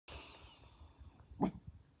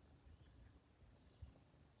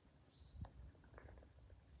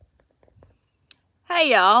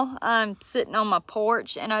Hey y'all, I'm sitting on my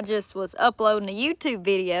porch and I just was uploading a YouTube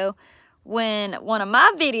video when one of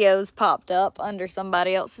my videos popped up under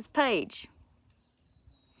somebody else's page.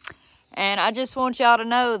 And I just want y'all to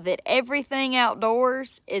know that everything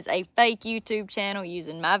outdoors is a fake YouTube channel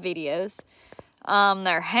using my videos.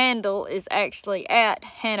 Their handle is actually at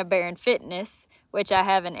Hannah Barron Fitness, which I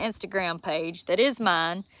have an Instagram page that is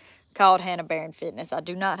mine called Hannah Barron Fitness. I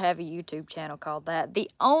do not have a YouTube channel called that. The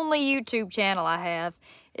only YouTube channel I have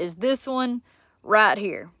is this one right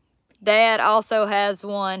here. Dad also has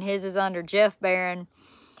one. His is under Jeff Barron.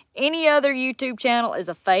 Any other YouTube channel is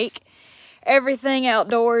a fake. Everything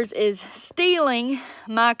outdoors is stealing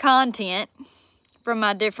my content from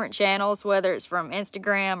my different channels, whether it's from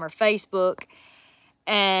Instagram or Facebook,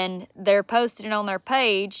 and they're posting it on their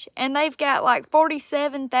page, and they've got like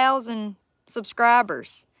 47,000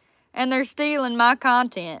 subscribers. And they're stealing my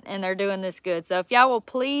content, and they're doing this good. So if y'all will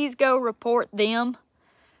please go report them,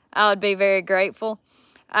 I would be very grateful.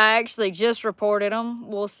 I actually just reported them.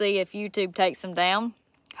 We'll see if YouTube takes them down.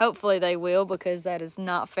 Hopefully they will, because that is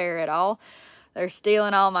not fair at all. They're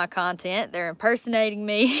stealing all my content. They're impersonating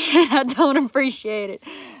me, and I don't appreciate it.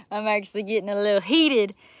 I'm actually getting a little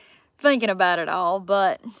heated thinking about it all,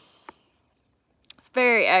 but it's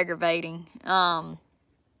very aggravating.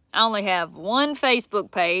 I only have one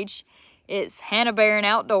Facebook page. It's Hannah Barron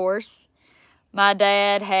Outdoors. My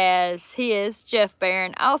dad has his, Jeff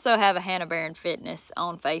Barron. I also have a Hannah Barron Fitness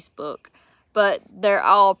on Facebook, but they're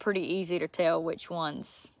all pretty easy to tell which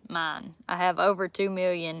one's mine. I have over 2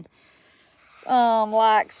 million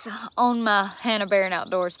likes on my Hannah Barron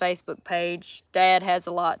Outdoors Facebook page. Dad has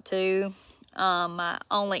a lot too. My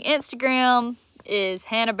only Instagram is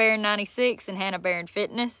Hannah Barron 96 and Hannah Barron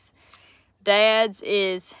Fitness. Dad's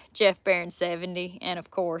is Jeff Barron 70, and of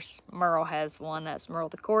course Merle has one. That's Merle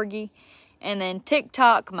the Corgi. And then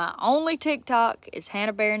TikTok, my only TikTok is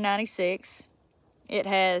Hannah Barron 96. It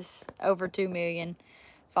has over 2 million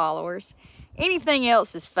followers. Anything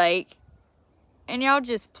else is fake, and y'all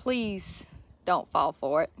just please don't fall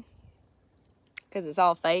for it, because it's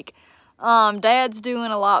all fake. Dad's doing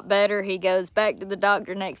a lot better. He goes back to the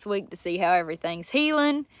doctor next week to see how everything's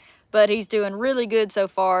healing. But he's doing really good so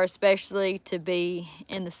far, especially to be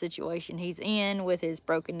in the situation he's in with his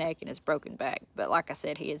broken neck and his broken back. But like I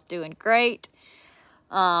said, he is doing great.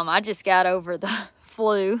 I just got over the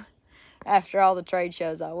flu after all the trade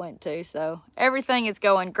shows I went to. So everything is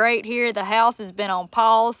going great here. The house has been on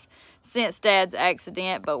pause since Dad's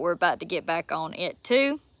accident, but we're about to get back on it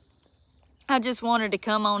too. I just wanted to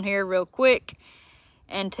come on here real quick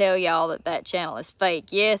and tell y'all that that channel is fake.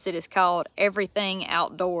 Yes, it is called Everything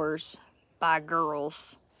Outdoors by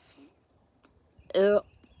Girls.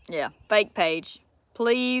 Yeah, fake page.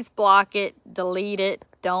 Please block it, delete it,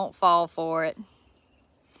 don't fall for it.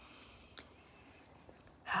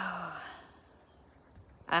 I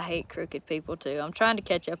hate crooked people too. I'm trying to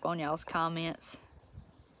catch up on y'all's comments.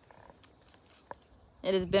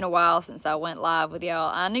 It has been a while since I went live with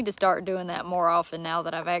y'all. I need to start doing that more often now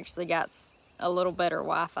that I've actually got a little better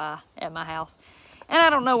Wi-Fi at my house. And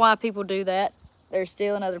I don't know why people do that. They're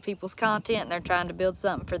stealing other people's content, and they're trying to build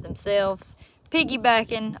something for themselves,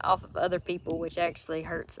 piggybacking off of other people, which actually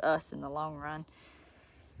hurts us in the long run.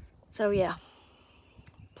 So yeah,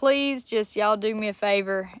 please just y'all do me a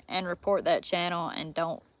favor and report that channel and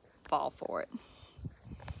don't fall for it.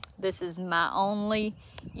 This is my only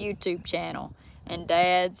YouTube channel, and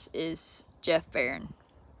Dad's is Jeff Barron.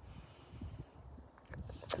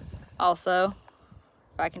 Also,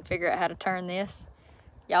 if I can figure out how to turn this,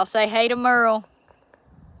 y'all say hey to Merle.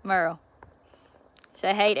 Merle.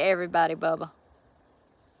 Say hey to everybody, Bubba.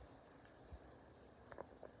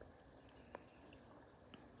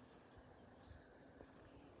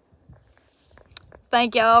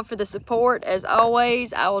 Thank y'all for the support. As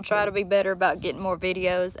always, I will try to be better about getting more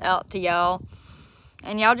videos out to y'all.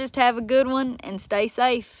 And y'all just have a good one and stay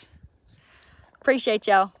safe. Appreciate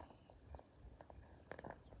y'all.